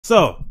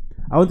So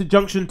I went to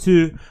Junction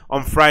 2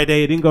 on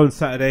Friday. I didn't go on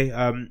Saturday.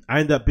 I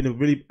ended up in a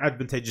really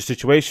advantageous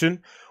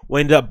situation.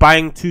 We ended up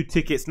buying 2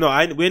 tickets. No,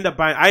 I ended up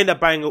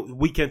buying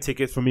weekend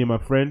tickets for me and my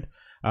friend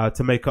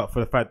to make up for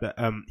the fact that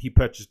he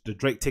purchased the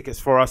Drake tickets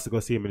for us to go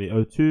see him in the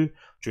O2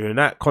 during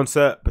that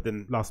concert. But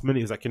then last minute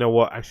he was like, you know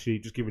what? Actually,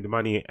 just give me the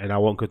money and I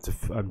won't go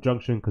to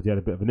Junction because he had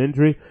a bit of an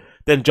injury.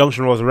 Then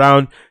Junction rolls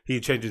around. He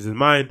changes his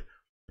mind.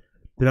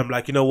 Then I'm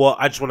like, you know what?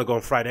 I just want to go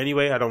on Friday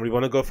anyway. I don't really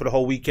want to go for the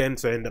whole weekend.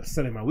 So I end up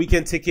selling my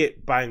weekend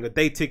ticket, buying a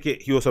day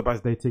ticket. He also buys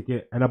a day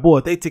ticket. And I bought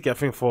a day ticket, I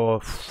think,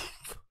 for,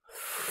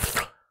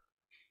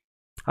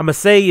 I'm going to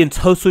say in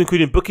total,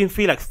 including booking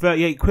fee, like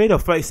 38 quid or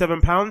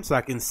 37 pounds.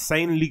 Like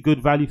insanely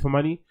good value for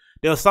money.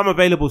 There are some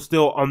available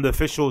still on the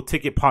official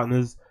ticket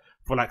partners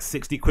for like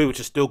 60 quid, which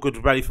is still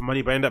good value for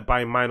money. But I ended up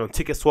buying mine on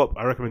TicketSwap.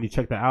 I recommend you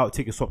check that out,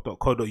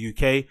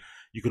 ticketswap.co.uk.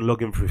 You can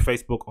log in through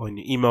Facebook or in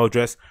your email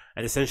address,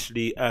 and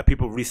essentially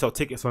people resell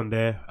tickets on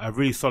there. A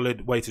really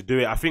solid way to do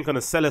it. I think on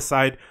the seller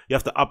side, you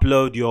have to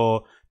upload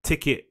your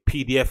ticket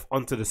PDF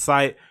onto the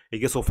site. It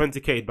gets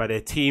authenticated by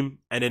their team,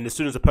 and then as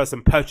soon as the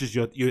person purchases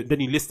then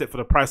you list it for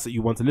the price that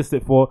you want to list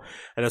it for.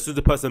 And as soon as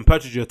the person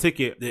purchases your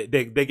ticket,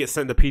 they get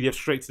sent the PDF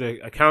straight to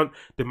their account.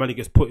 The money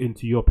gets put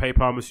into your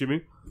PayPal, I'm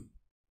assuming.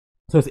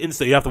 So it's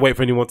instant. You have to wait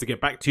for anyone to get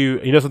back to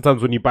you. You know,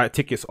 sometimes when you buy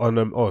tickets on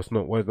oh, it's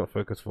not. Why is not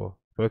focus for?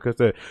 Focus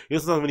there. You know,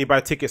 sometimes when you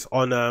buy tickets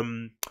on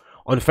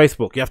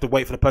Facebook, you have to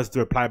wait for the person to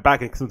reply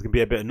back, and something can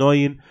be a bit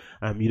annoying.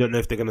 You don't know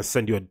if they're gonna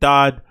send you a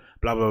dud,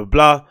 blah blah blah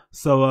blah.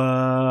 So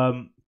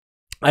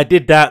I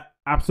did that.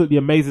 Absolutely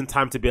amazing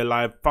time to be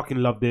alive. Fucking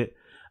loved it.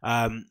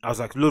 I was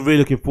like really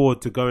looking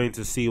forward to going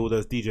to see all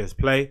those DJs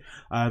play.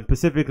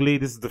 Specifically,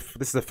 this is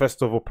the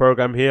festival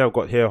program here. I've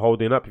got here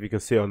holding up. If you can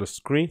see it on the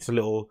screen, it's a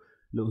little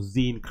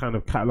zine kind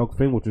of catalog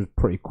thing, which is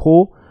pretty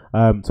cool.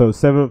 So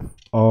 7th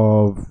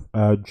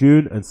of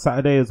June and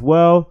Saturday as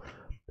well.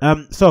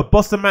 So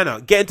Boston Manor,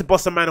 getting to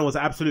Boston Manor was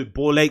an absolute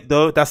ball ache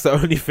though. That's the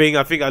only thing.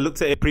 I think I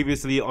looked at it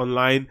previously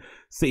online,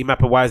 city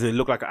mapper wise, and it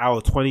looked like an hour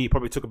 20. It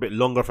probably took a bit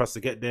longer for us to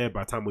get there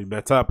by the time we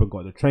met up and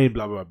got the train,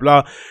 blah blah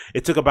blah.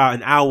 It took about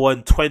an hour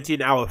and 20,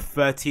 an hour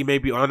 30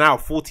 maybe, or an hour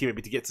 40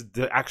 maybe to get to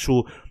the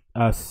actual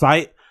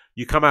site.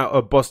 You come out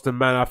of Boston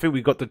Manor. I think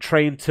we got the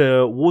train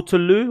to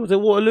Waterloo. Was it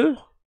Waterloo?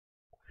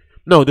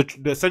 No,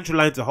 the central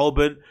line to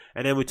Holborn,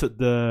 and then we took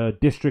the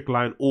district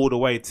line all the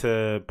way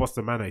to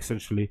Boston Manor,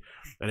 essentially,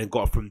 and then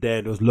got from there.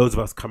 And there was loads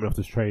of us coming off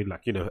this train,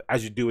 like, you know,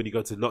 as you do when you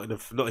go to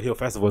Notting Hill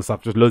Festival and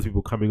stuff, just loads of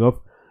people coming off.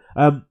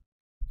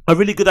 A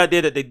really good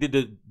idea that they did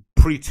the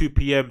pre-2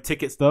 p.m.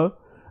 tickets, though.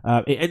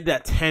 It ended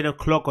at 10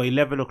 o'clock or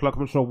 11 o'clock.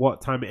 I'm not sure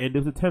what time it ended.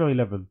 Was it 10 or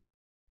 11?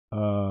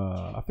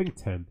 I think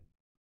 10.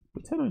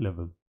 But 10 or 11?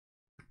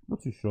 I'm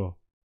not too sure.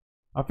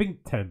 I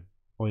think 10.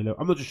 I'm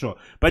not too sure,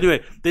 but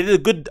anyway, they did a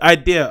good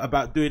idea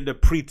about doing the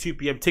pre-2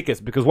 p.m.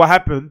 tickets, because what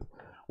happened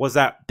was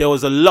that there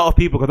was a lot of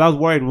people, because I was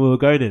worried when we were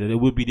going in and it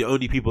would be the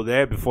only people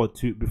there before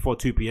 2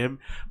 p.m.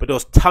 But there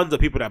was tons of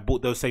people that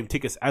bought those same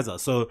tickets as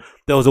us. So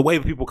there was a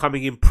wave of people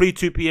coming in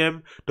pre-2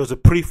 p.m. There was a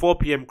pre-4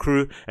 p.m.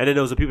 crew, and then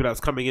there was the people that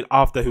was coming in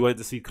after, who went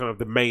to see kind of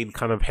the main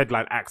kind of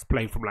headline acts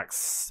playing from like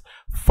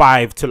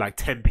 5 to like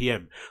 10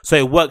 p.m. So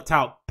it worked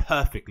out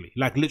perfectly,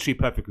 like literally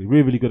perfectly.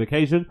 Really, really good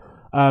occasion.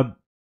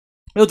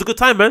 It was a good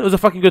time, man. It was a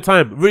fucking good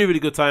time. Really,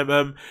 really good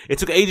time. It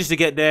took ages to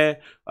get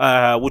there,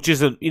 which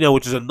is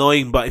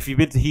annoying. But if you've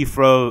been to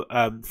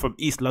Heathrow from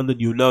East London,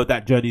 you know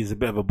that journey is a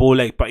bit of a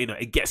ball ache. But you know,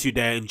 it gets you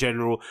there in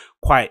general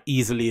quite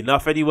easily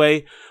enough.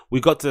 Anyway,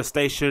 we got to the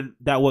station.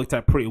 That worked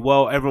out pretty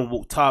well. Everyone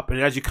walked up, and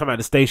as you come out of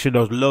the station,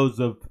 there was loads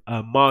of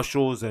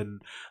marshals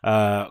and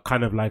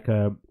kind of like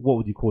what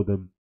would you call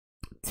them?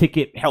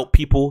 Ticket help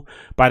people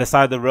by the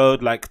side of the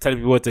road, like telling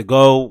people where to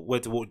go, where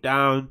to walk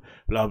down,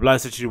 blah blah.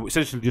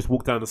 Essentially just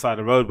walk down the side of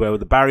the road where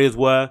the barriers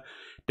were.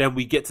 Then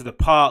we get to the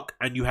park,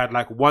 and you had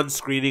like one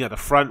screening at the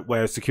front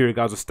where security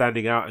guards were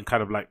standing out and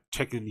kind of like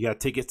checking you had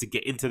tickets to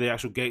get into the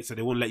actual gate, so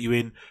they wouldn't let you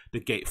in the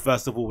gate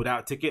first of all without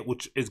a ticket,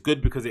 which is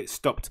good because it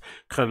stopped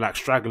kind of like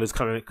stragglers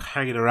kind of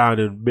hanging around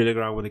and milling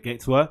around where the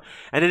gates were.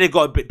 And then it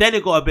got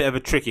a bit of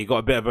a tricky, got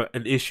a bit of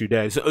an issue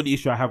there. It's the only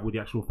issue I have with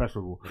the actual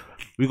festival.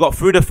 We got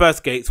through the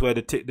first gates where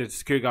the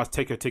security guards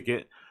take your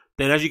ticket.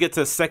 Then as you get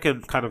to the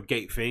second kind of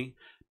gate thing,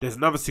 there's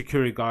another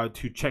security guard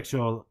who checks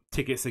your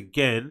tickets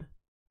again.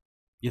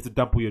 You have to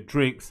dump all your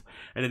drinks.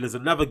 And then there's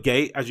another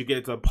gate as you get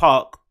into the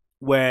park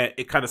where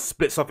it kind of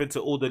splits off into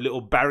all the little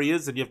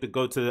barriers, and you have to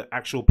go to the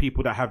actual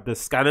people that have the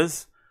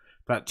scanners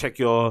that check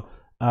your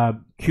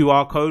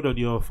QR code on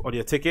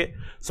your ticket.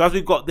 So as we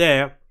got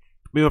there,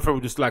 me and my friend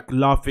were just like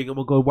laughing. Oh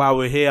my god, wow,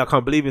 we're here. I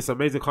can't believe it's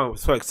amazing. I'm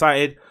so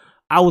excited.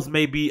 I was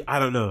maybe, I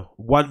don't know,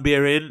 1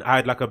 beer in. I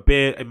had like a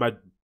beer in my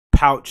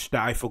pouch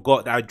that I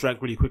forgot that I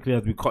drank really quickly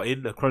as we got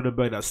in, the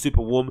Kronenberg that's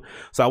super warm.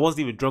 So I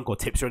wasn't even drunk or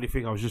tipsy or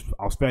anything. I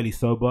was fairly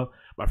sober.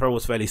 My friend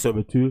was fairly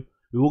sober too.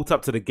 We walked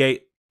up to the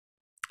gate,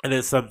 and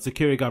then some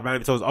security guard ran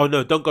and told us, "Oh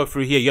no, don't go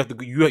through here. You have to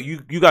go,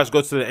 you guys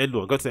go to the end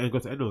one. Go to the end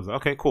one." I was like,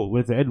 okay, cool. We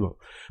went to the end one,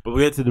 but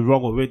we went to the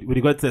wrong one. When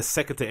we went to the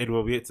second to end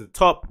one, we went to the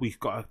top. We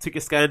got a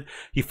ticket scan.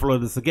 He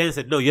followed us again and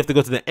said, "No, you have to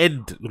go to the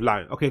end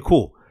line." Okay,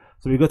 cool.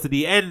 So we go to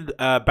the end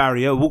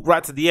barrier, walk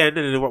right to the end,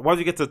 and then once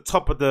we get to the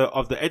top of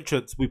the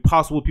entrance, we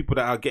pass all people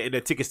that are getting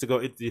their tickets to go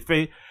into the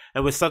thing,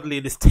 and we're suddenly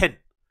in this tent,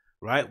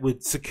 right,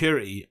 with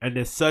security, and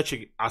they're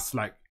searching us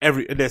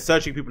and they're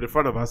searching people in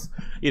front of us,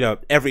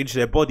 every inch of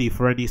their body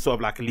for any sort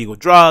of like illegal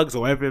drugs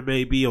or whatever it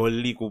may be, or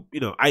illegal,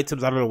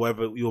 items, I don't know,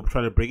 whatever you're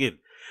trying to bring in.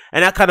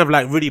 And that kind of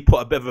like really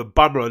put a bit of a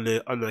bummer on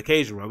the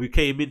occasion, right? We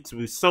came into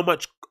with so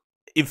much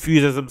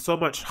enthusiasm, so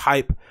much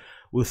hype.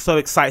 We were so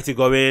excited to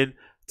go in,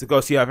 to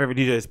go see how every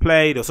DJ is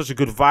played. There was such a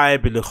good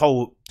vibe in the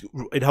whole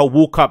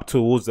walk up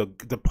towards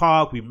the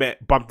park. We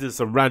bumped into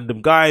some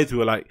random guys. We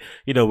were like,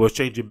 we were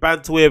changing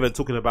banter with and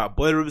talking about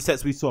boiler room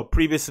sets we saw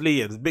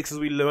previously and mixes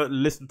we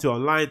listened to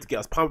online to get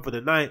us pumped for the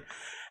night.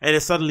 And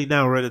then suddenly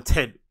now we're in a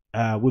tent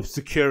with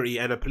security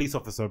and a police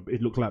officer.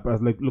 It looked like,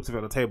 looks at it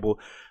on the table,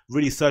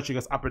 really searching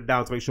us up and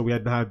down to make sure we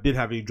didn't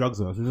have any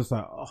drugs on us. It was just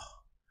like, oh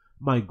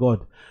my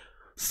god.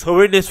 So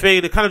we're in this thing,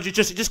 and it kind of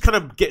just kind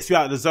of gets you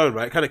out of the zone,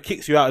 right? It kind of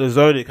kicks you out of the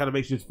zone. It kind of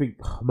makes you just think,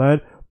 oh, man,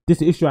 this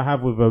issue I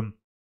have with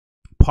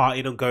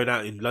partying and going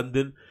out in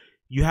London.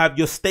 You have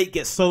your state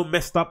gets so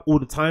messed up all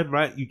the time,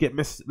 right? You get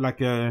messed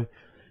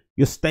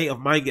your state of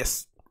mind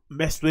gets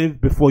messed with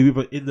before you're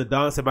even in the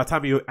dance, and by the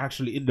time you're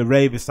actually in the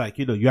rave, it's like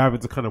you're having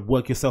to kind of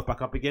work yourself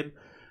back up again.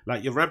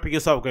 Like you're ramping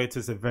yourself going to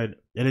this event,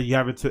 and then you're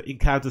having to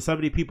encounter so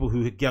many people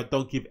who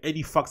don't give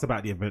any fucks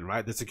about the event,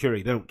 right? The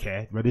security, they don't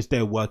care, right? They're just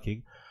there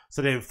working.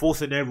 So they're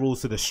enforcing their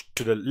rules to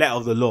the letter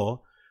of the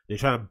law. They're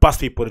trying to bust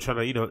people. They're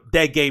trying to,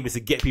 their game is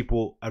to get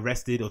people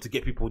arrested or to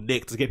get people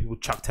nicked, to get people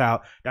chucked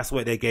out. That's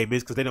what their game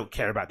is, because they don't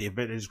care about the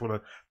event. They just want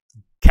to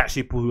catch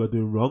people who are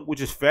doing wrong,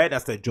 which is fair.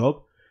 That's their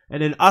job.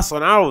 And then us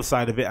on our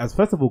side of it, as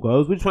festival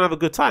goes, we just want to have a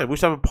good time. We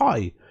just have a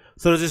party.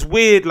 So there's this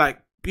weird,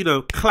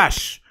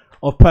 clash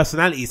of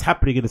personalities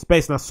happening in the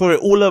space. And I saw it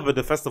all over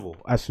the festival,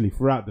 actually,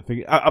 throughout the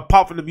thing.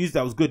 Apart from the music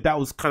that was good, that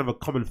was kind of a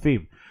common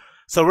theme.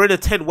 So we're in a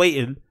tent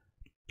waiting.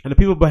 And the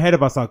people ahead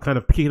of us are kind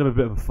of kicking up a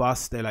bit of a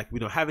fuss. They're like, we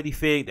don't have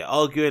anything. They're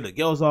arguing. The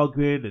girls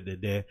arguing. And then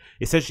they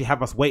essentially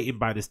have us waiting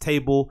by this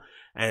table.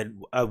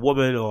 And a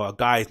woman or a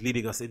guy is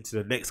leading us into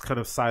the next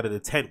kind of side of the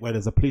tent where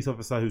there's a police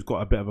officer who's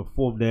got a bit of a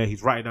form there.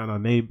 He's writing down our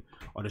name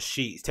on a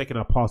sheet. He's taking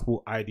our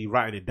passport ID,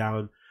 writing it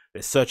down.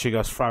 They're searching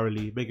us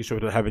thoroughly, making sure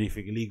we don't have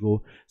anything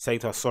illegal, saying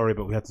to us, sorry,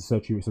 but we had to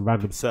search you. It's a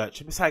random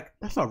search. And it's like,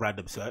 that's not a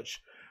random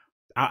search.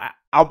 I'm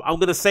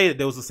going to say that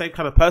there was the same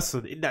kind of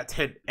person in that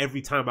tent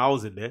every time I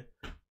was in there.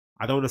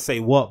 I don't want to say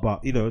what,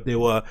 but, there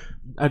were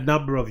a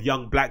number of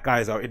young black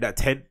guys that were in that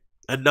tent.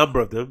 A number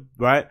of them,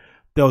 right?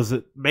 There was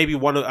maybe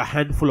a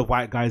handful of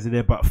white guys in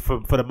there, but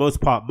for the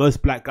most part,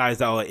 most black guys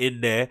that were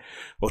in there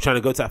were trying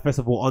to go to that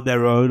festival on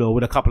their own or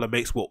with a couple of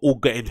mates were all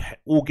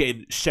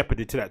getting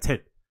shepherded to that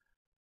tent.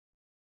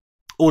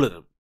 All of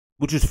them.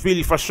 Which is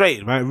really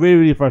frustrating, right? Really,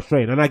 really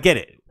frustrating. And I get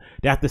it.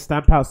 They have to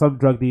stamp out some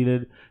drug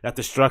dealing. They have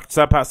to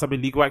stamp out some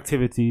illegal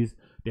activities.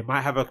 They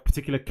might have a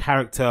particular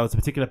character, a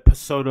particular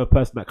persona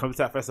person that comes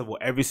to that festival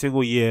every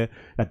single year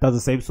that does the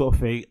same sort of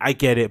thing. I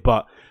get it,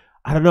 but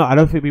I don't know. I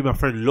don't think me and my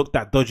friend looked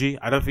that dodgy.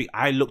 I don't think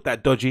I looked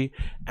that dodgy.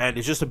 And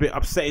it's just a bit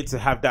upsetting to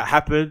have that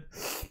happen,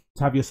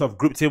 to have yourself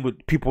grouped in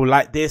with people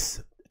like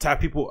this, to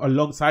have people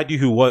alongside you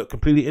who were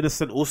completely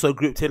innocent also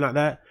grouped in like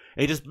that.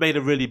 It just made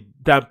a really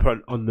damper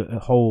on the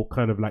whole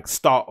kind of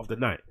start of the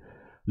night.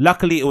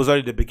 Luckily, it was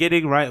only the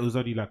beginning, right? It was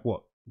only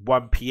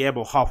 1 p.m.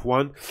 or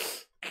 1:30.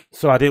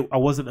 So I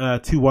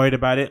wasn't too worried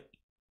about it.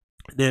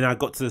 Then I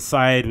got to the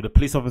side with the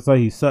police officer.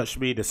 He searched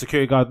me. The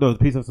security guard, the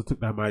police officer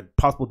took down my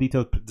passport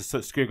details. The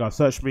security guard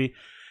searched me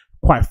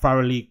quite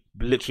thoroughly.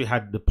 Literally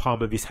had the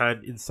palm of his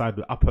hand inside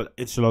the upper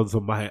echelons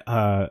of my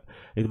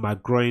in my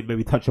groin,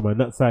 maybe touching my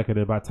nutsack. And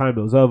then by the time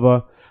it was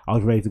over, I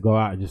was ready to go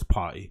out and just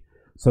party.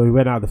 So we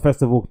went out of the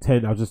festival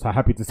tent. I was just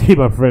happy to see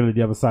my friend on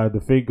the other side of the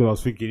thing, because I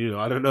was thinking,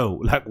 I don't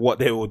know, what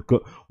they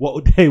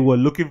were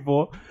looking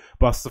for.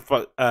 But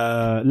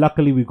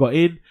luckily we got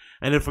in,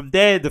 and then from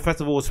there the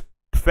festival was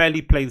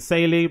fairly plain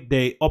sailing.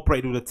 They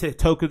operated with a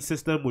token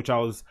system, which I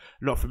was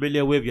not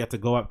familiar with. You had to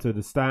go up to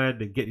the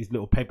stand and get these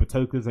little paper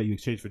tokens that you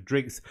exchange for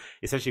drinks.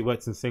 Essentially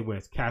works the same way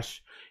as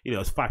cash.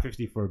 It's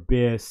 $5.50 for a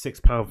beer,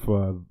 £6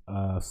 for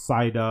a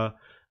cider.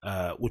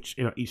 Which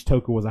each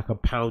token was like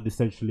 £1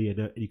 essentially,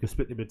 and you could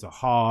split them into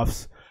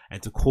halves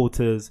and to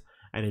quarters,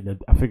 and then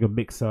I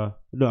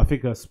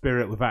think a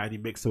spirit without any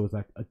mixer was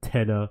like a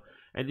tenner,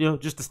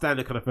 and just the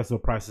standard kind of festival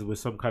prices with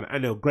some kind of,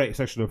 and a great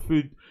section of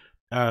food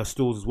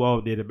stalls as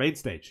well near the main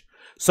stage.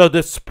 So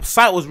the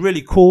site was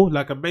really cool,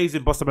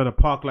 amazing Boston Manor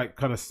Park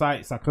kind of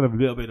site. It's kind of a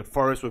little bit in the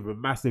forest with a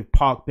massive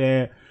park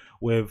there.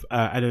 With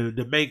and then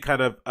the main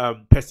kind of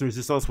pest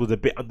resistance was a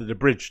bit under the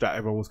bridge that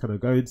everyone was kind of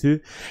going to,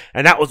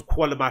 and that was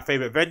one of my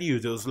favorite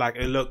venues. It was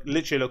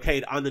literally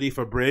located underneath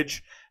a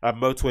bridge, a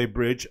motorway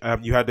bridge.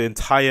 You had the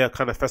entire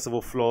kind of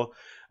festival floor,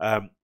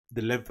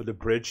 the length of the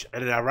bridge,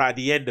 and then right at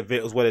the end of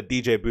it was where the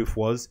DJ booth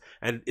was,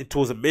 and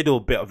towards the middle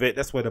bit of it,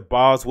 that's where the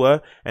bars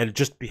were, and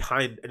just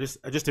behind,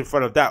 just in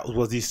front of that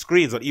was these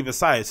screens on either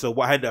side. So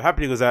what ended up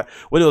happening was that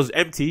when it was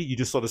empty, you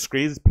just saw the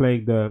screens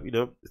playing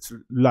it's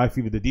live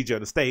with the DJ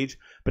on the stage,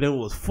 but then when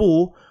it was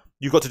full,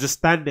 you got to just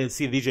stand there and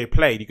see the DJ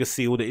play. You could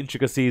see all the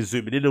intricacies,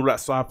 zooming in, all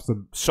that stuff,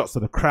 some shots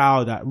of the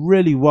crowd, that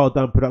really well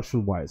done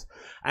production wise.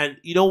 And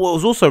you know what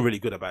was also really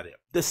good about it?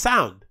 The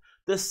sound.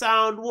 The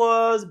sound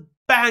was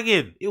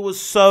banging. It was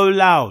so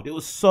loud. It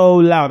was so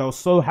loud. I was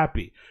so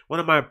happy.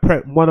 One of my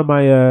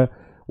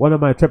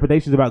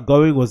trepidations about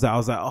going was that I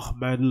was like, oh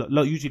man,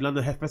 look, usually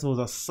London Head Festivals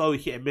are so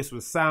hit and miss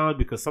with sound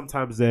because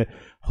sometimes they're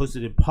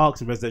hosted in parks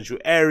and residential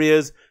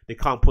areas. They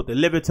can't put the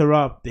limiter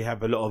up. They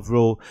have a lot of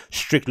real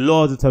strict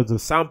laws in terms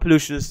of sound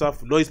pollution and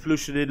stuff, noise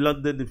pollution in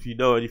London, if you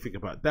know anything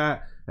about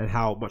that, and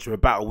how much of a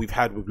battle we've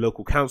had with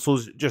local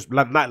councils, just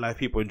nightlife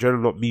people in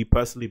general, not me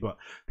personally, but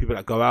people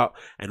that go out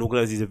and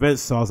organize these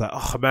events. So I was like,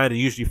 oh man, and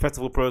usually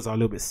festival pros are a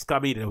little bit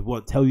scummy. They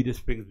won't tell you this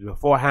thing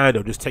beforehand.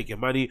 They'll just take your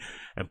money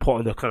and put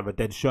on the kind of a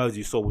dead show, as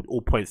you saw with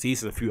All Points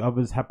East and a few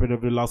others happened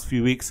over the last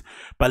few weeks.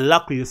 But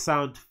luckily the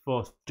sound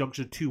for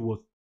Junction 2 was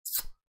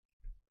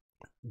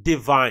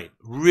divine.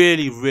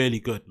 Really, really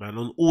good, man,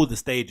 on all the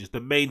stages. The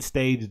main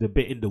stage, the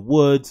bit in the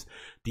woods,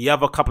 the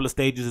other couple of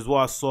stages as well,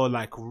 I saw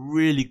like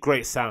really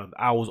great sound.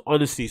 I was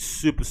honestly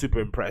super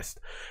impressed.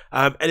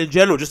 And in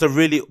general, just a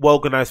really well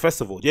organized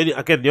festival. The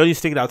only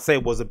thing that I'd say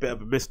was a bit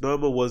of a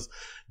misnomer was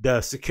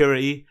the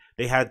security.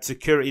 They had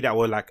security that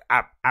were like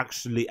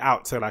actually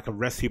out to like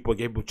arrest people and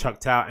get people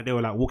chucked out, and they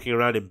were like walking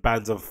around in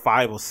bands of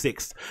 5 or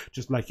 6,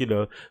 just like, you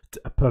know,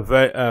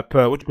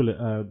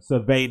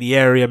 surveying the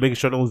area, making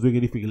sure no one's doing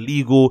anything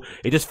illegal.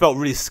 It just felt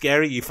really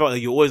scary. You felt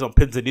like you're always on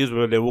pins and news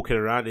when they're walking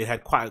around. They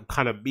had quite a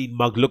kind of mean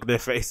mug look in their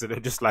face, and they're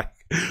just like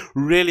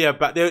really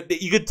about.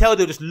 You could tell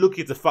they're just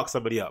looking to fuck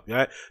somebody up,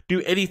 right?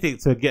 Do anything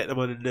to get them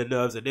on their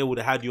nerves, and they would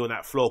have had you on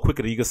that floor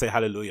quicker than you could say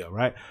hallelujah,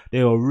 right?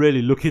 They were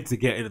really looking to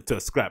get into a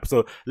scrap.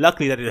 So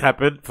luckily that didn't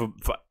happen for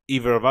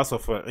either of us or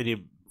for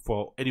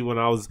anyone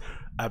I was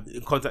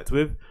in contact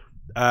with.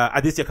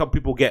 I did see a couple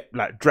people get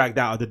like dragged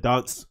out of the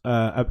dance,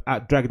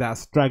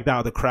 dragged out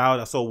of the crowd.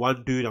 I saw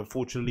one dude,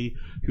 unfortunately,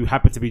 who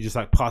happened to be just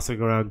like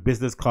passing around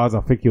business cards. I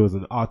think he was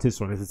an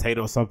artist or an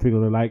entertainer or something or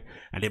the like,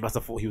 and they must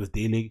have thought he was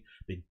dealing.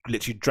 They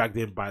literally dragged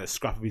him by the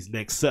scruff of his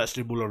neck, searched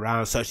him all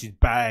around, searched his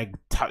bag,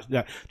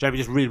 Jamie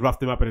just really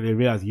roughed him up, and then they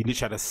realized he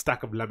literally had a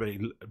stack of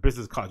laminated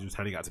business cards he was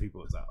handing out to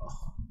people. It's like,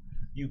 oh,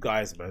 you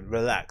guys, man,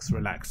 relax.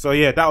 So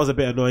yeah, that was a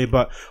bit annoying,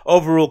 but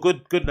overall,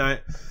 good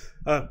night.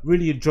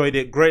 Really enjoyed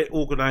it. Great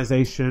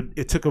organization.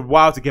 It took a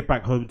while to get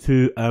back home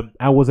too.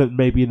 I wasn't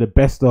maybe in the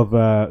best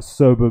of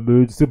sober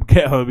moods to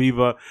get home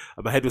either.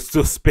 My head was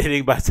still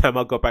spinning by the time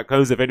I got back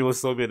home. So if anyone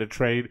saw me on the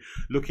train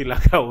looking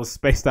like I was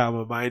spaced out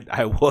of my mind,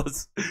 I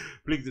was.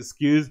 Please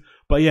excuse.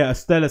 But yeah, a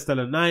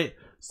stellar night.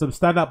 Some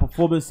standout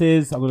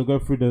performances. I'm going to go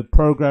through the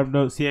program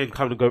notes here and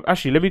kind of go.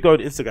 Actually, let me go on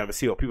Instagram and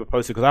see what people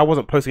posted, because I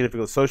wasn't posting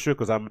anything on social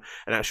because I'm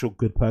an actual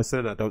good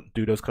person. I don't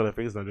do those kind of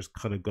things. I just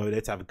kind of go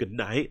there to have a good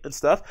night and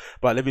stuff.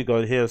 But let me go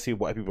in here and see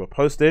what people are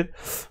posting.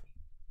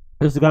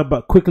 Instagram.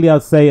 But quickly,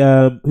 I'd say,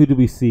 who did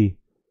we see?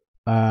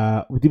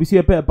 Did we see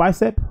a bit of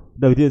Bicep?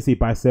 No, we didn't see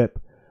Bicep.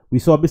 We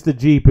saw Mr.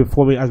 G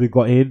performing as we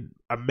got in.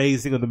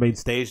 Amazing on the main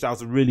stage. That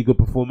was a really good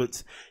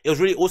performance. It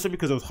was really awesome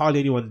because there was hardly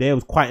anyone there. It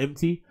was quite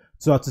empty.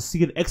 So to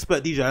see an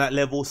expert DJ at that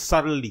level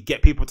suddenly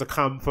get people to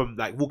come from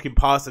like walking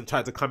past and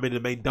try to come in the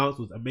main dance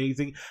was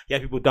amazing. You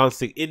had people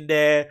dancing in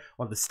there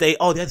on the stage.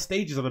 Oh, they had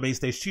stages on the main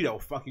stage too that were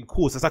fucking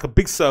cool. So it's like a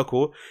big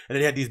circle, and then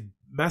they had these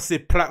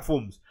massive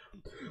platforms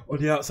on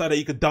the outside that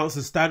you could dance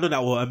and stand on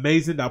that were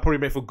amazing. That'll probably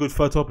make for good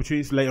photo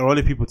opportunities later on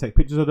if people take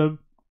pictures of them.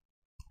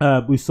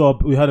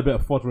 We heard a bit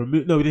of Fort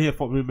Remote. No, we didn't hear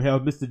Fort Remote. We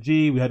heard Mr.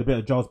 G. We had a bit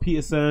of Giles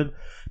Peterson.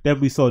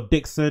 Then we saw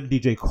Dixon,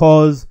 DJ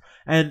Cos,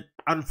 and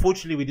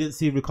unfortunately, we didn't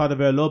see Ricardo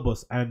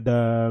Villalobos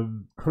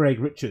and Craig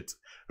Richards.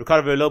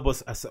 Ricardo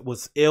Villalobos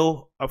was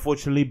ill,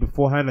 unfortunately,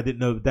 beforehand. I didn't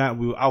know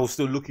that. I was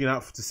still looking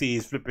out to see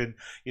his flipping,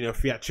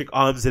 theatric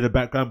arms in the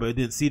background, but I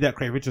didn't see that.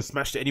 Craig Richards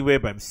smashed it anyway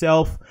by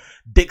himself.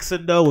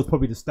 Dixon, though, was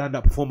probably the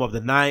standout performer of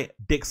the night.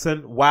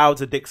 Dixon, wow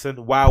to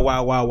Dixon. Wow.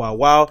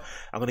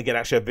 I'm going to get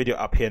actually a video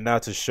up here now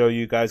to show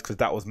you guys, because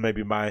that was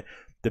maybe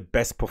the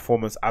best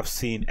performance I've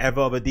seen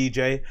ever of a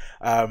DJ.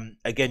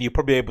 Again, you're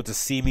probably able to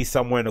see me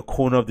somewhere in the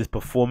corner of this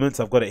performance.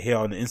 I've got it here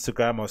on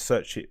Instagram. I'll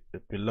search it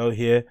below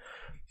here.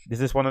 Is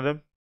this one of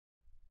them?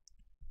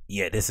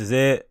 Yeah, this is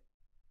it.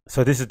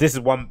 So this is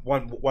one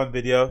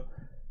video.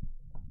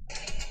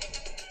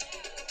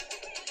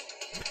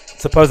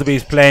 Supposedly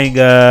he's playing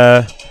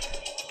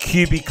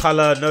QB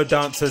Color, No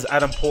Dancers,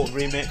 Adam Port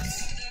remix.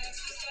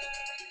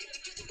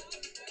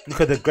 Look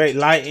at the great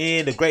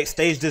lighting, the great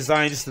stage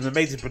design, just an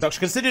amazing production.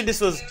 Considering this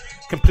was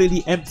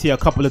completely empty a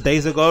couple of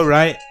days ago,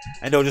 right?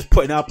 And they were just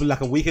putting it up like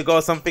a week ago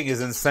or something,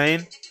 is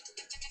insane.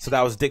 So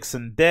that was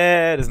Dixon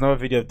there. There's another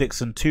video of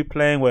Dixon 2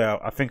 playing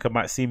where I think I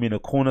might see me in a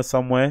corner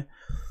somewhere.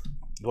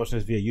 Watching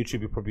this via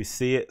YouTube, you'll probably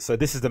see it. So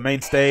this is the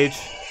main stage.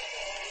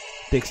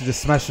 Dixon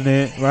just smashing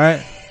it,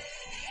 right?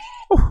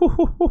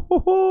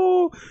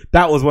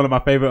 That was one of my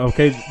favorite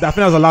occasions. I think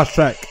that was the last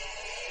track.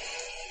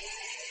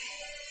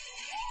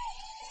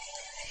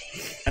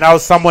 And I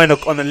was somewhere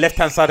on the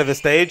left-hand side of the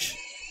stage.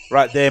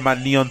 Right there, my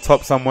neon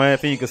top somewhere. I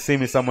think you can see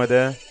me somewhere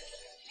there.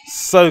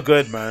 So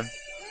good, man.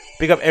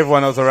 Big up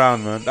everyone that was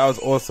around, man. That was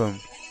awesome.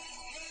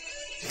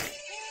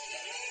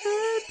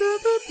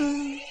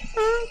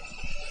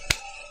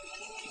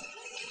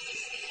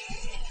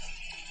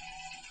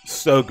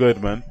 so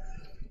good, man.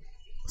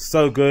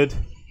 So good.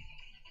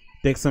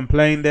 Dixon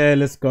playing there.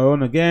 Let's go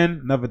on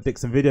again. Another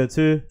Dixon video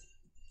too.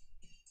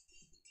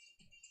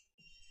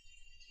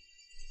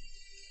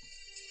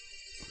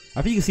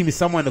 I think you can see me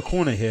somewhere in the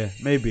corner here.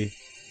 Maybe.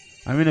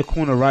 I'm in the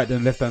corner right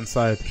and left hand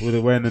side. We're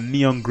wearing a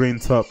neon green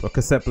top. A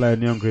cassette player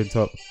neon green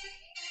top.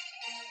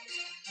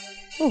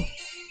 Oh.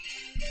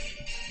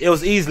 It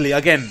was easily,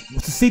 again,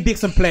 to see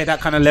Dixon play at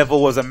that kind of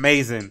level was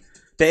amazing.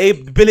 The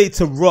ability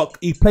to rock.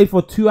 He played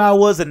for 2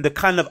 hours and the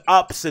kind of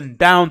ups and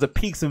downs, the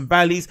peaks and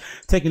valleys,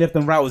 taking left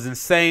and right was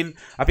insane.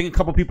 I think a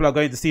couple of people are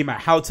going to see him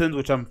at Houghton's,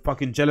 which I'm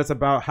fucking jealous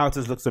about.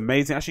 Houghton's looks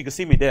amazing. Actually, you can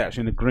see me there,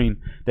 actually, in the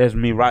green. There's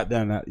me right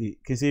there. Can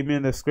you see me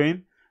on the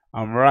screen?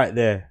 I'm right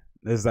there.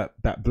 There's that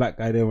black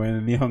guy there wearing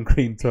a neon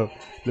green top.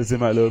 Let's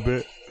zoom out a little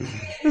bit.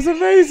 It's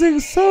amazing.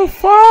 So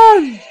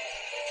fun.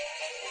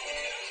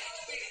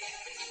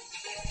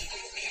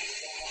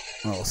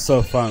 Oh, it was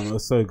so fun. It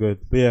was so good.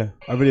 But yeah,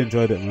 I really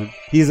enjoyed it, man.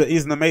 He's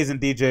an amazing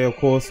DJ, of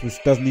course,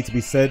 which doesn't need to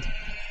be said.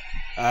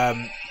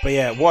 But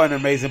yeah, what an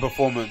amazing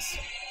performance.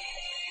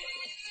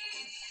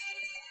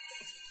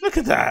 Look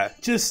at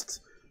that. Just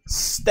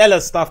stellar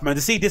stuff, man.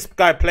 To see this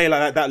guy play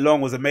like that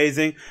long was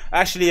amazing.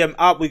 Actually,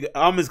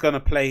 is gonna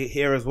play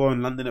here as well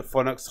in London at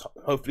Phonox,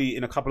 hopefully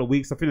in a couple of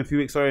weeks. I think a few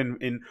weeks, sorry,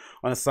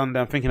 on a Sunday.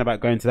 I'm thinking about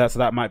going to that, so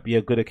that might be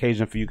a good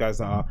occasion for you guys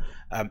that are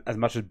as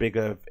much as big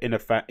of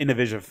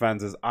Innervision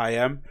fans as I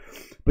am.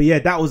 But yeah,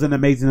 that was an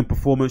amazing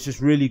performance.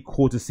 Just really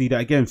cool to see that.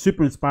 Again,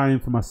 super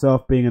inspiring for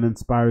myself, being an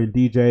inspiring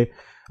DJ.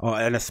 Or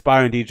an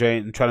aspiring DJ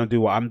and trying to do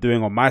what I'm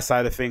doing on my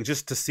side of things,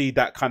 just to see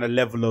that kind of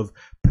level of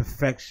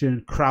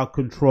perfection, crowd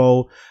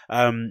control,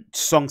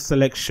 song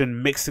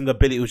selection, mixing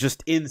ability was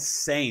just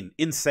insane.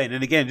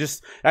 And again,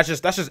 that's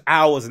just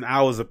hours and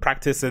hours of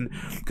practice. And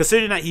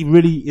considering that he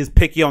really is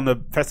picky on the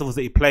festivals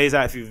that he plays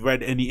at, if you've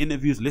read any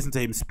interviews, listen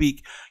to him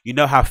speak, you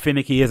know how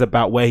finicky he is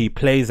about where he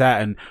plays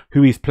at and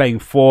who he's playing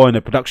for and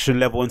the production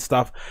level and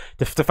stuff.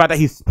 The fact that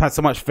he's had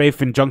so much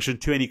faith in Junction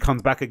 2 and he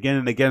comes back again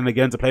and again and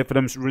again to play for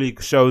them really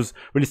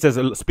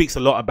speaks a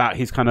lot about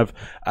his kind of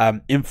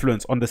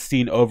influence on the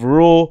scene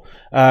overall.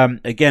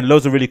 Again,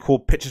 loads of really cool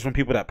pictures from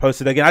people that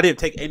posted. Again, I didn't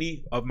take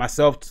any of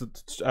myself.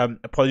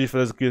 Apologies for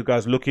those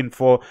guys looking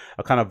for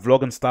a kind of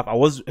vlog and stuff. I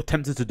was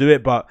tempted to do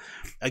it, but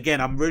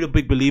again, I'm really a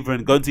big believer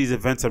in going to these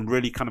events and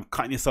really kind of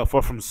cutting yourself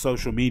off from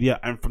social media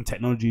and from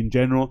technology in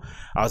general.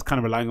 I was kind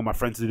of relying on my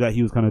friend to do that.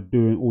 He was kind of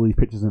doing all these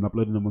pictures and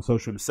uploading them on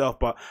social himself,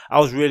 but I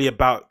was really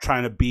about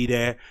trying to be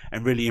there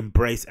and really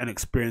embrace and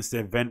experience the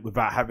event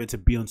without having to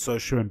be on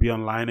social and be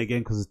online again,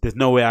 because there's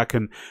no way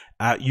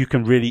you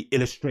can really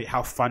illustrate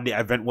how fun the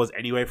event was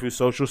anyway through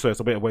social, so it's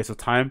a bit of a waste of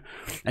time.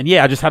 And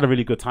yeah, I just had a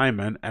really good time,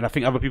 man, and I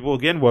think other people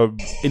again were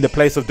in the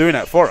place of doing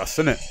that for us,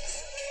 isn't it?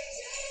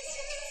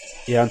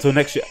 Yeah, until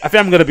next year. I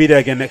think I'm gonna be there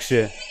again next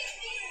year,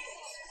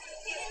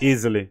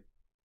 easily.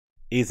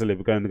 We're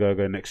going to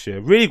go next year.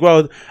 Really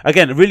well.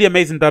 Again, a really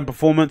amazing done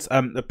performance.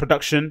 The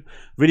production,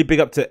 really big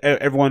up to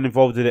everyone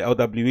involved in the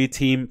LWE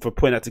team for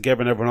putting that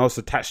together and everyone else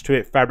attached to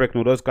it. Fabric and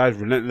all those guys,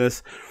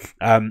 relentless,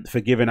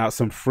 for giving out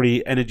some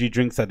free energy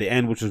drinks at the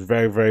end, which was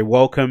very, very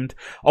welcomed.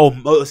 Oh,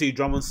 Motor City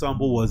Drum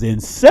Ensemble was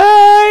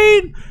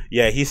insane.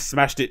 Yeah, he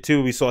smashed it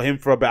too. We saw him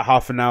for about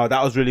half an hour.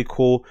 That was really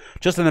cool.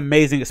 Just an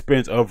amazing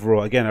experience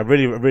overall. Again, I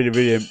really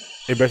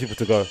impress people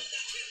to go.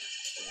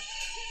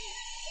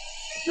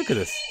 Look at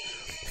this.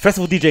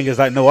 Festival DJing is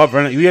like no other,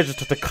 and you just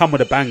have to come with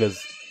the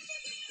bangers.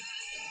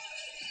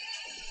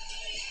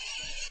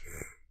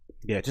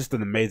 Yeah, just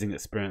an amazing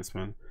experience,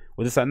 man.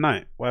 Was this at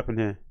night? What happened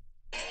here?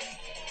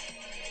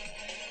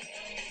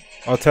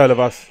 Oh, Tale of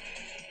Us.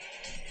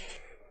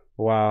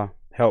 Wow.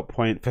 Help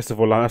Point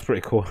Festival line. That's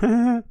pretty cool.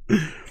 But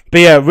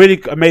yeah,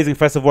 really amazing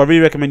festival. I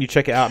really recommend you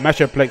check it out.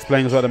 Mashup Plex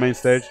playing as well at the main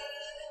stage.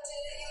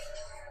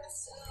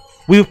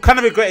 We kind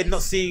of regretted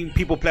not seeing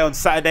people play on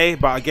Saturday,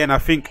 but again, I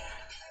think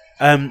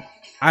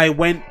I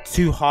went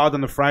too hard on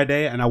the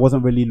Friday and I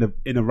wasn't really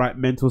in the right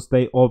mental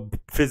state or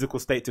physical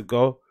state to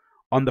go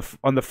on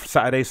the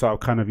Saturday, so I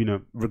kind of, you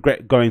know,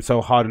 regret going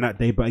so hard on that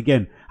day. But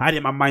again, I had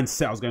in my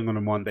mindset I was going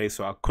on one day,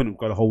 so I couldn't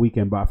go the whole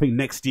weekend. But I think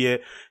next year,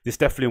 this is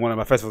definitely one of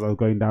my festivals I was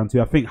going down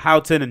to. I think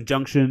Houghton and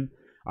Junction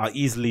are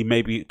easily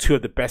maybe two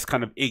of the best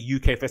kind of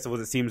UK festivals,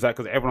 it seems like,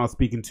 because everyone I was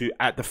speaking to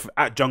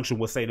at Junction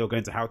was saying they were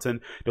going to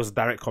Houghton. There was a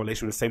direct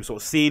correlation with the same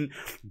sort of scene.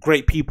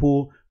 Great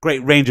people,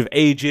 great range of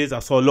ages. I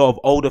saw a lot of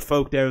older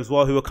folk there as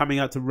well who were coming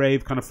out to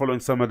rave, kind of following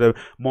some of the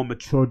more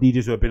mature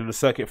DJs who have been on the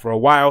circuit for a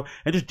while.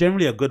 And just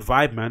generally a good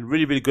vibe, man.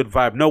 Really, really good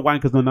vibe. No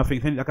wankers, no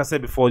nothing. Like I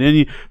said before, the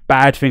only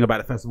bad thing about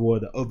the festival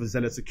were the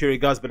overzealous security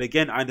guards. But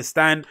again, I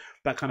understand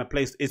that kind of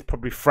place is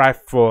probably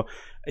rife for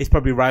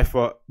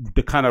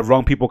the kind of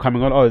wrong people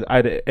coming on. Oh, it's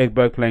either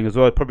Eggberg playing as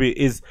well. It probably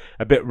is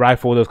a bit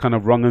rife for all those kind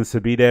of wrong uns to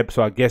be there.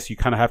 So I guess you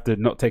kind of have to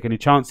not take any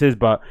chances.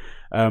 But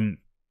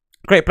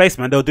great place,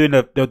 man. They were doing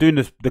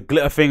the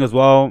glitter thing as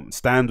well.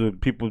 Stands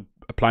with people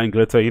applying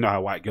glitter. You know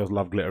how white girls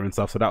love glitter and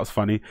stuff, so that was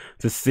funny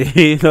to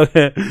see.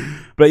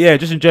 But yeah,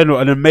 just in general,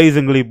 an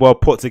amazingly well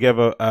put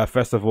together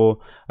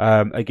festival.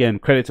 Again,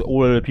 credit to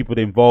all of the people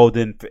involved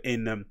in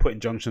putting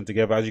Junction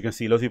together. As you can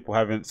see, lots of people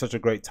having such a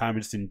great time,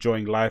 just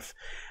enjoying life.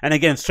 And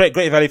again, straight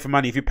great value for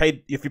money. If you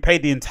paid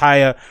the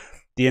entire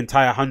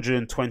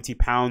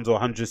 £120 or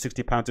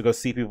 £160 to go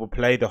see people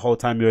play the whole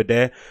time you were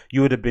there,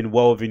 you would have been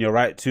well within your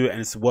right to,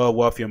 and it's well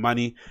worth your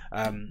money.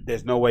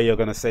 There's no way you're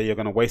gonna say you're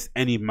gonna waste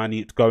any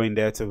money going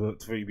there to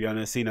be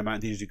honest. Seeing the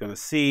amount of DJs you're gonna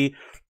see,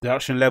 the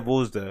production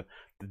levels, the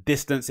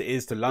distance it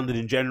is to London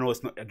in general.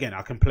 It's not, again,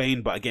 I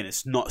complain, but again,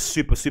 it's not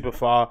super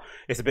far.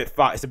 It's a bit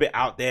far, it's a bit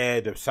out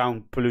there. The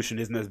sound pollution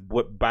isn't as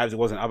bad as it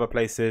was in other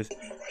places.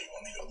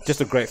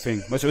 Just a great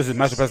thing. Much was it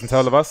Master Person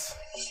tell of us?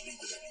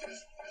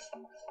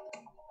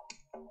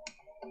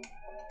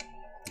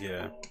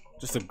 Yeah,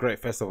 just a great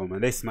festival, man.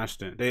 They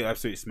smashed it. They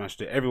absolutely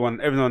smashed it. Everyone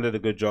did a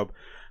good job.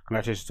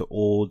 Congratulations to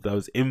all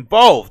those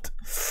involved.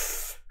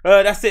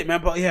 That's it,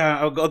 man. But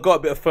yeah, I got a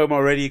bit of FOMO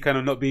already, kind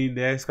of not being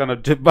there. It's kind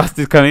of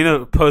busted, kind of, you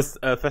know, post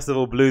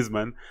festival blues,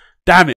 man. Damn it.